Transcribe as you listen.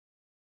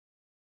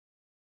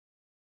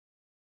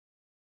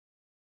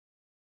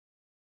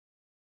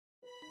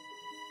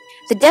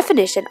The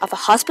definition of a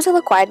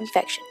hospital-acquired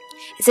infection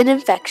is an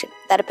infection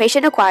that a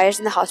patient acquires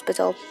in the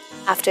hospital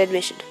after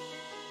admission.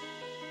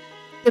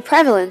 The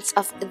prevalence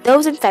of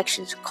those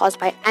infections caused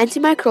by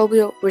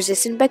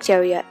antimicrobial-resistant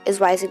bacteria is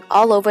rising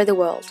all over the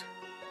world.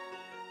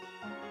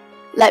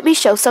 Let me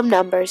show some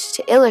numbers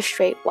to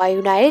illustrate why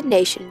United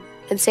Nations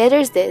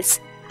considers this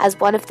as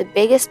one of the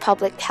biggest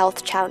public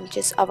health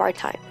challenges of our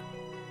time.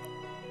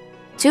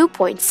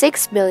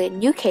 2.6 million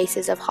new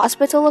cases of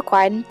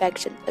hospital-acquired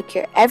infection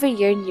occur every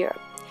year in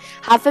Europe.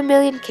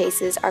 500,000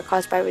 cases are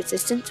caused by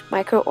resistant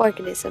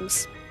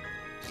microorganisms,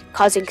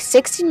 causing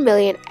 16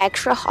 million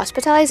extra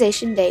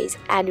hospitalization days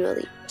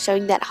annually,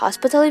 showing that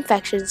hospital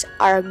infections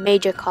are a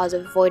major cause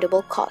of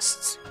avoidable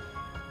costs.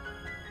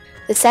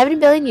 The 7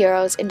 billion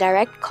euros in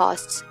direct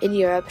costs in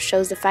Europe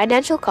shows the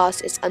financial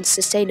cost is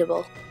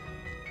unsustainable.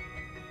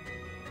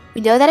 We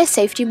know that a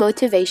safety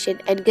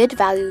motivation and good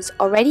values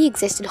already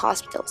exist in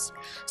hospitals,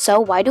 so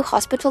why do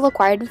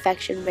hospital-acquired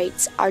infection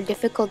rates are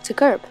difficult to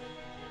curb?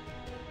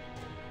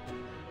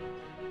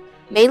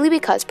 Mainly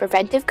because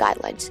preventive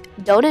guidelines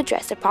don't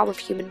address the problem of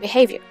human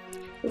behavior,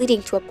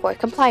 leading to a poor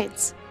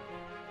compliance.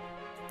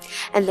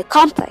 And the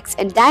complex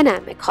and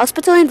dynamic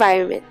hospital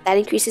environment that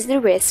increases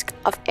the risk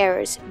of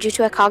errors due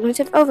to a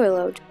cognitive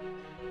overload.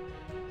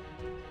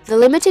 The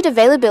limited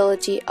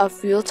availability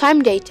of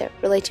real-time data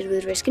related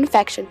with risk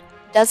infection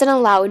doesn't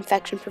allow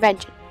infection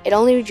prevention, it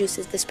only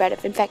reduces the spread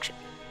of infection.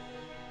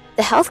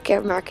 The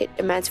healthcare market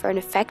demands for an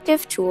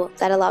effective tool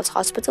that allows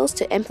hospitals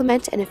to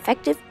implement an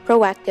effective,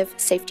 proactive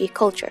safety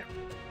culture.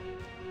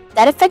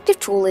 That effective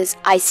tool is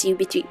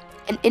ICUB3,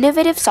 an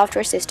innovative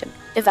software system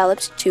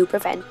developed to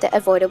prevent the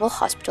avoidable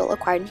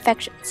hospital-acquired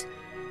infections.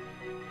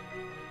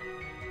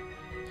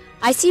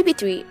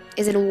 ICUB3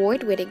 is an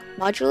award-winning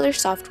modular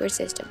software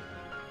system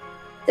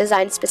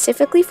designed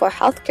specifically for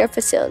healthcare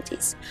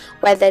facilities,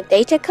 where the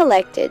data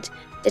collected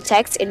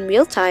detects in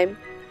real time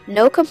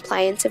no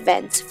compliance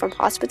events from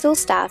hospital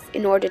staff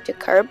in order to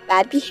curb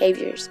bad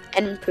behaviors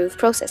and improve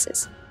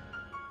processes.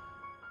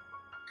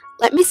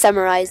 Let me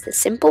summarize the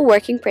simple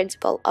working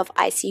principle of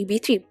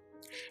ICUB3.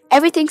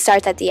 Everything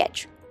starts at the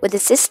edge, with the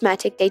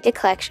systematic data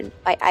collection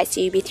by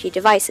ICUB3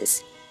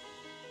 devices.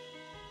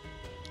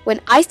 When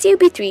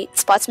ICUB3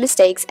 spots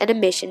mistakes and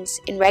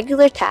omissions in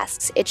regular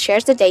tasks, it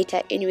shares the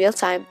data in real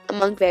time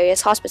among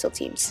various hospital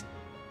teams.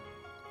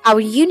 Our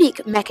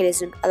unique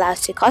mechanism allows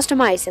to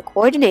customize the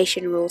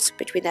coordination rules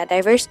between the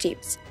diverse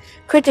teams,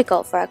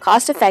 critical for a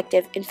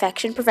cost-effective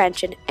infection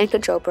prevention and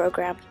control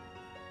program.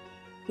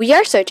 We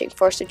are searching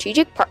for a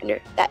strategic partner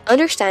that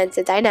understands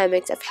the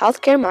dynamics of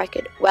healthcare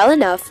market well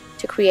enough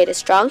to create a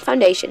strong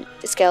foundation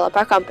to scale up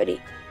our company.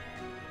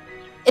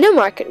 In a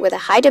market with a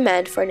high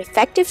demand for an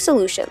effective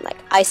solution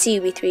like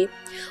ICUB3,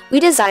 we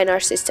design our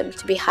system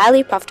to be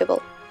highly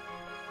profitable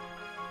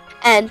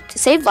and to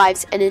save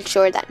lives and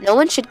ensure that no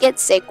one should get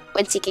sick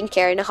when seeking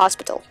care in a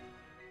hospital.